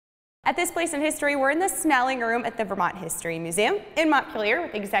At this place in history, we're in the Snelling Room at the Vermont History Museum in Montpelier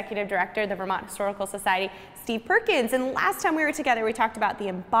with Executive Director of the Vermont Historical Society, Steve Perkins. And last time we were together, we talked about the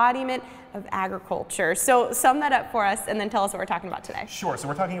embodiment of agriculture. So sum that up for us and then tell us what we're talking about today. Sure, so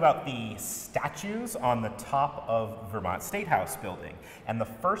we're talking about the statues on the top of Vermont State House building. And the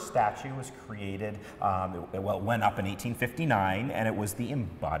first statue was created, it went up in 1859, and it was the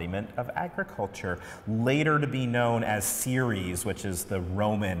embodiment of agriculture, later to be known as Ceres, which is the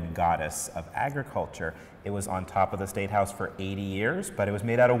Roman goddess of agriculture. It was on top of the State House for 80 years, but it was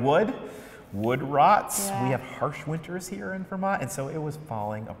made out of wood. Wood rots. Yeah. We have harsh winters here in Vermont, and so it was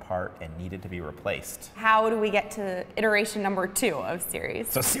falling apart and needed to be replaced. How do we get to iteration number 2 of Ceres?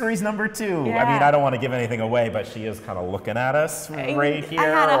 So Ceres number 2. Yeah. I mean, I don't want to give anything away, but she is kind of looking at us right here. I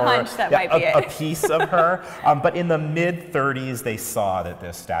had a hunch that might be it. A piece of her. But in the mid-30s, they saw that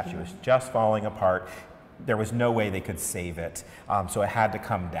this statue was just falling apart. There was no way they could save it, so it had to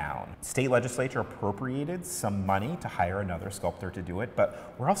come down. State legislature appropriated some money to hire another sculptor to do it,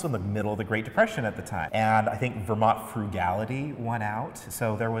 but we're also in the middle of the Great Depression at the time. And I think Vermont frugality won out.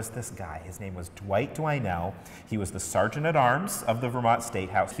 So there was this guy, his name was Dwight Dwinell. He was the Sergeant at Arms of the Vermont State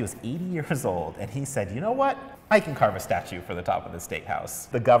House. He was 80 years old, and he said, you know what? I can carve a statue for the top of the State House.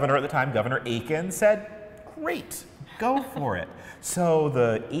 The governor at the time, Governor Aiken, said, great, go for it. So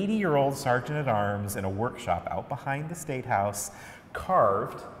the 80-year-old Sergeant at Arms in a workshop out behind the State House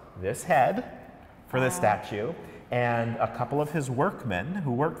carved this head for the statue, and a couple of his workmen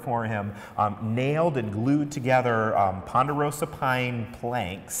who worked for him nailed and glued together ponderosa pine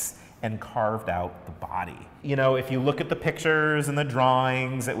planks and carved out the body. You know, if you look at the pictures and the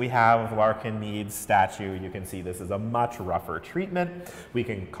drawings that we have of Larkin Mead's statue, you can see this is a much rougher treatment. We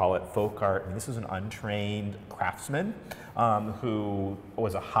can call it folk art. I mean, this was an untrained craftsman who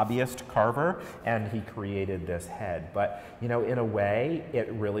was a hobbyist carver, and he created this head. But, you know, in a way,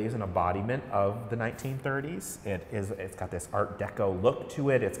 it really is an embodiment of the 1930s. It's got this Art Deco look to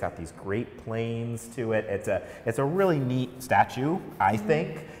it. It's got these great planes to it. It's a really neat statue, I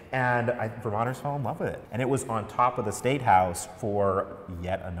think. And Vermonters fell in love with it. And it was on top of the State House for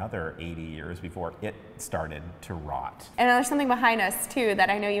yet another 80 years before it started to rot. And there's something behind us, too, that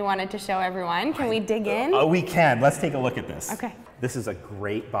I know you wanted to show everyone. Can we dig in? Oh, we can. Let's take a look at this. Okay. This is a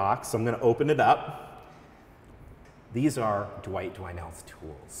great box, so I'm going to open it up. These are Dwight Dwinell's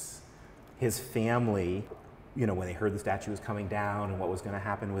tools. His family, you know, when they heard the statue was coming down and what was going to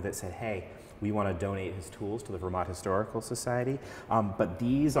happen with it, said, hey, we want to donate his tools to the Vermont Historical Society. But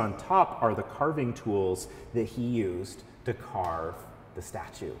these on top are the carving tools that he used to carve the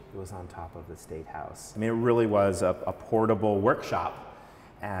statue that was on top of the State House. I mean, it really was a portable workshop,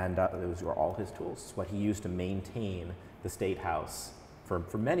 and those were all his tools. It's what he used to maintain the State House for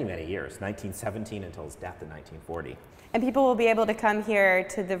many, many years, 1917 until his death in 1940. And people will be able to come here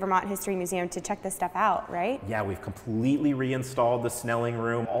to the Vermont History Museum to check this stuff out, right? Yeah, we've completely reinstalled the Snelling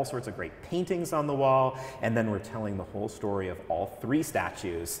Room, all sorts of great paintings on the wall, and then we're telling the whole story of all 3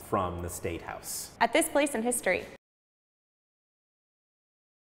 statues from the State House. At this place in history.